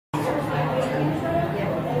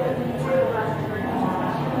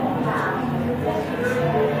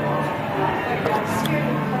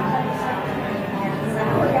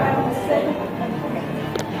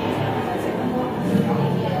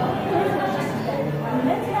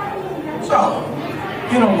So,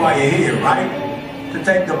 you know why you're here, right? To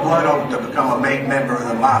take the blood oath to become a made member of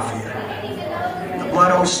the Mafia. The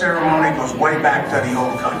blood oath ceremony goes way back to the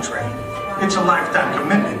old country. It's a lifetime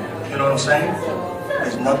commitment, you know what I'm saying?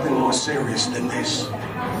 There's nothing more serious than this.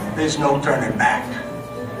 There's no turning back.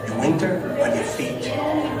 You enter on your feet.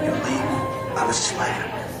 You leave on a slab.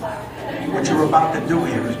 What you're about to do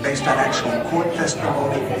here is based on actual court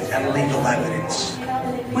testimony and legal evidence.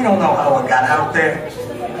 We don't know how it got out there,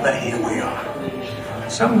 but here we are.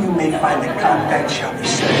 Some of you may find the content, shall we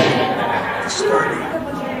say, disturbing. You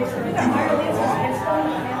are wrong.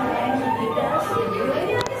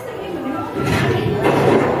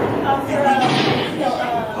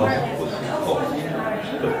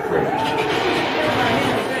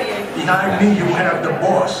 Behind me you have the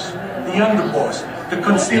boss, the underboss, the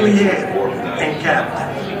conciliator, and captain.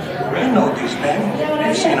 You know these men.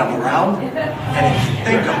 You've seen them around. And if you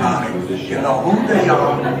think about it, you know who they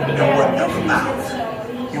are and what they're about.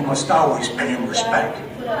 You must always pay them respect.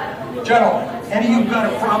 Gentlemen, any of you got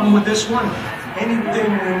a problem with this one?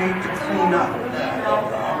 Anything we need to clean up?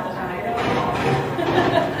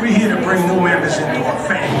 We're here to bring new members into our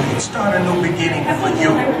family and start a new beginning for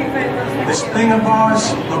you. This thing of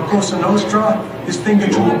ours, La Cosa Nostra, this thing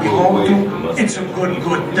that you will belong to, it's a good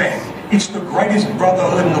thing. It's the greatest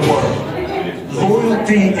brotherhood in the world.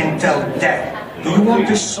 Loyalty until death. Do you want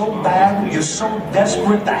this so bad? You're so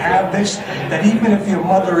desperate to have this that even if your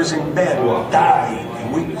mother is in bed dying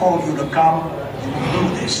and we call you to come, you will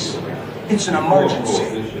do this. It's an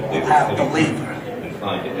emergency. You have to leave her.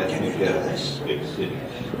 Can you do this?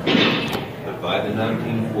 But by the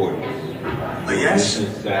 1940s, yes?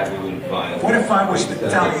 What if I was to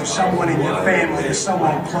tell you someone in your family or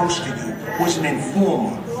someone close to you was an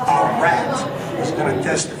informer, a rat, was going to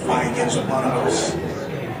testify against one of us?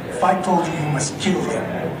 If I told you you must kill him,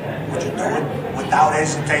 would you do it without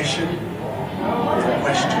hesitation? No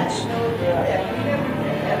questions.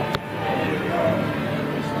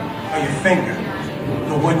 Or your finger,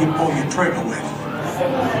 the one you pull your trigger with.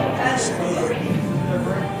 Place it here.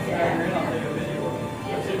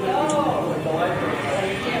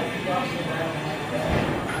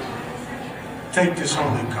 Take this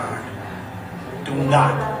holy card. Do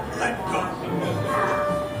not let go.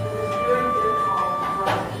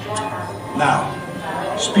 Now,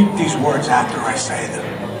 speak these words after I say them.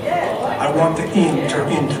 I want to enter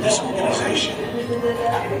into this organization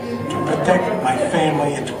to protect my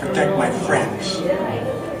family and to protect my friends.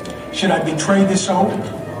 Should I betray this oath?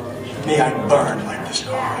 May I burn like this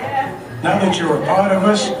card. Now that you're a part of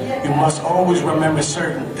us, you must always remember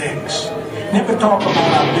certain things. Never talk about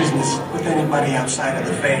our business with anybody outside of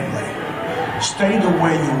the family. Stay the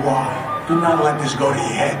way you are. Do not let this go to your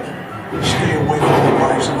head. Stay away from the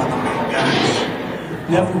wives of other men guys.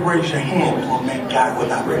 Never raise your hand to a man guy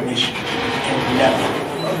without permission.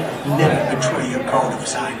 And never betray your code of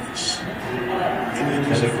silence. Any of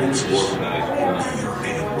these offenses, do your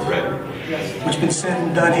bid. What's been said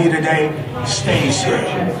and done here today stays here.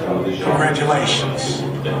 Congratulations.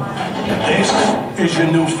 This is your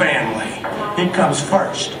new family. It comes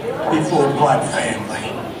first before blood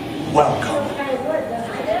family. Welcome.